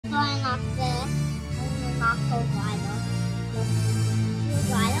not there. I'm not so glider.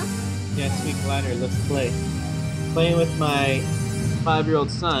 Glider? Yeah, sweet glider. Let's play. Playing with my 5-year-old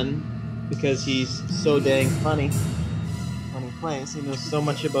son because he's so dang funny when he plays. He knows so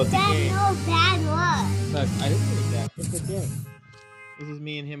much about the game. No bad word. Look, I didn't really that. It's okay. This is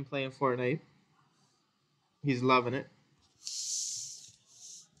me and him playing Fortnite. He's loving it.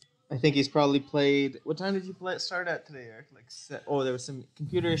 I think he's probably played. What time did you start at today, Eric? Oh, there was some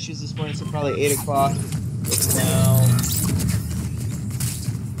computer issues this morning, so probably 8 o'clock. It's now.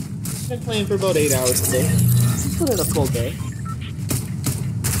 He's been playing for about 8 hours today. He's put in a full day.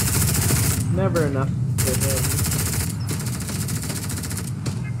 Never enough for him.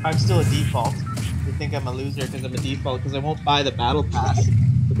 I'm still a default. They think I'm a loser because I'm a default because I won't buy the battle pass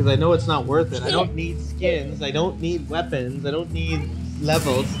because I know it's not worth it. I don't need skins. I don't need weapons. I don't need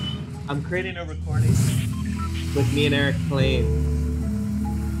levels. I'm creating a recording with me and Eric playing.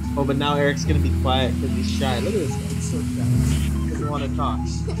 Oh, but now Eric's gonna be quiet because he's shy. Look at this guy. He's so shy. Doesn't want to talk.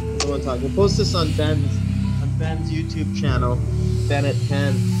 Doesn't want to talk. We'll post this on Ben's YouTube channel. Ben at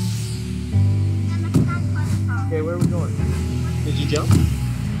 10. Okay, where are we going? Did you jump?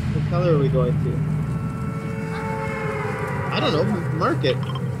 What color are we going to? I don't know. Mark it.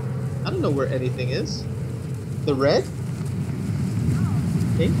 I don't know where anything is. The red?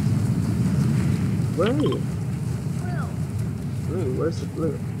 Pink? Where are you? Blue. Blue. Where's the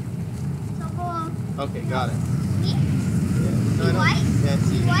blue? Okay, got it. See? Yeah. No, I White? don't. Yeah,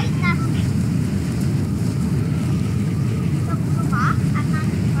 see. White, that's me.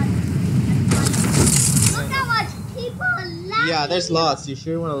 Look how much people are landing. Yeah, there's lots. You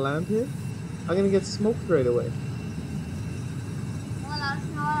sure you want to land here? I'm gonna get smoked right away. Well, that's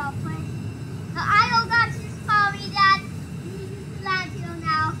not our place. The idol got just told me that you need to land here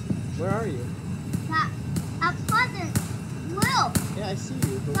now. Where are you? That pleasant. Will. Yeah, I see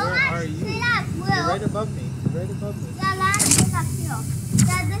you. But So where are let's you? say that, Will. You're right above me. You're right above me. Yeah, land is up here.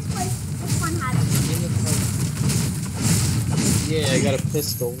 Yeah, this one has it. In the house. Yeah, I got a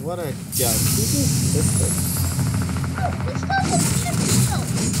pistol. What a gun. Who gets pistol? Oh, pistol's a pistol.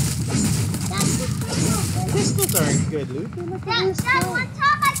 That's a pistol. Pistols aren't good, Luke. They're like That one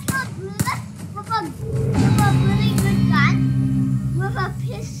time I killed Brutus with a really good gun with a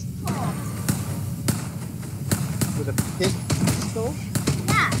pistol. With a pistol?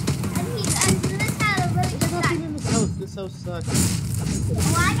 Yeah, and Brutus had a really There's good nothing gun. in this house. This house sucks.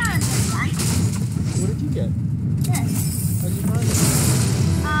 Well, I got a good gun. What did you get? This. How'd you find it?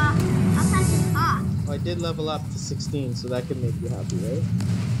 I'll pass it off. Well, I did level up to 16, so that can make you happy, right?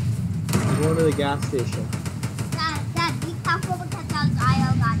 I'm going to the gas station. Dad, be careful because that's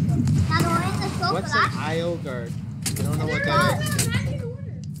IO got you. Now, the one in the sofa. What's an IO guard? You don't know what that is?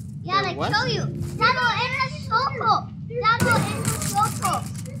 Yeah, they what? kill you. That'll in the circle. That'll in the circle.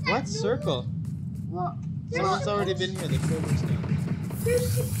 What circle? Well, Someone's already been here. The server's down. There's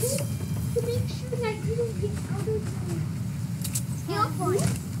support to make sure that you don't get out of the skill point.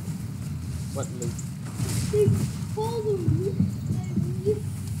 What loot? they follow the route and leave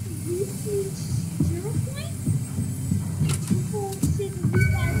is 0 point. People say the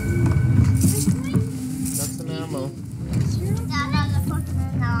route that is 0 point. Got some ammo. 0 point.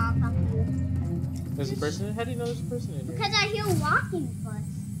 There's a person in the computer. There's a person in? How do you know there's a person in here? Because I hear walking foot.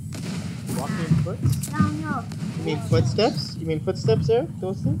 Walking foots? No, no. You mean footsteps? You mean footsteps there?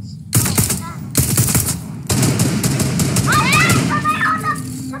 Those things?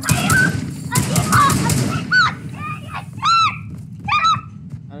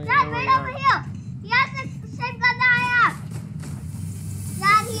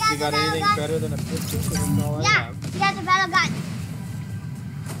 You got anything better than a pistol? Because that's all I Yeah, have. he has a better gun.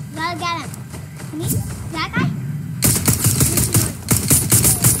 Gotta get him. Me? That guy?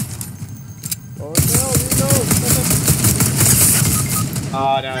 Oh no, reload!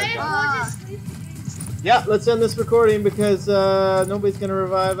 Oh, now it's gone. Yeah, let's end this recording because nobody's gonna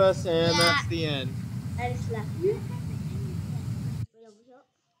revive us, and Yeah. that's the end. I just left.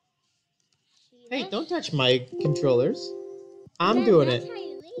 Hey, don't touch my controllers. I'm doing it. That's how you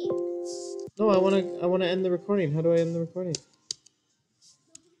leave. No, I wanna end the recording. How do I end the recording?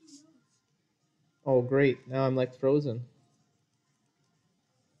 Oh great, now I'm like frozen.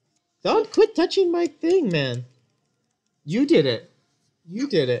 Don't quit touching my thing, man. You did it. You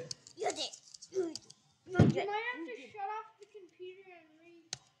did it. You did. You might have to shut off the computer and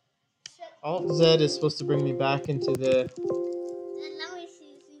reset. Alt Z is supposed to bring me back into the... Then let me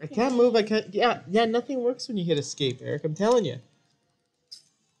see if you I can can't move, I can't... Yeah, nothing works when you hit escape, Eric. I'm telling you.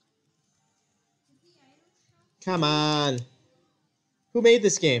 Come on. Who made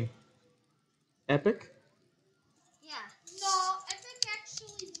this game? Epic? Yeah. No, Epic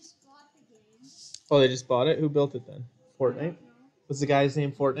actually just bought Oh, they just bought it? Who built it then? Fortnite? Was the guy's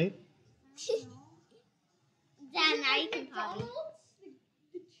name Fortnite? Dad, now you can probably.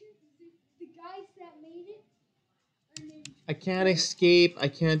 The guys that made it are named. I can't escape. I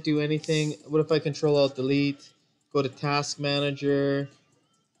can't do anything. What if I control alt delete? Go to task manager,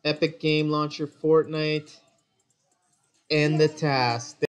 Epic Game Launcher, Fortnite, end the task.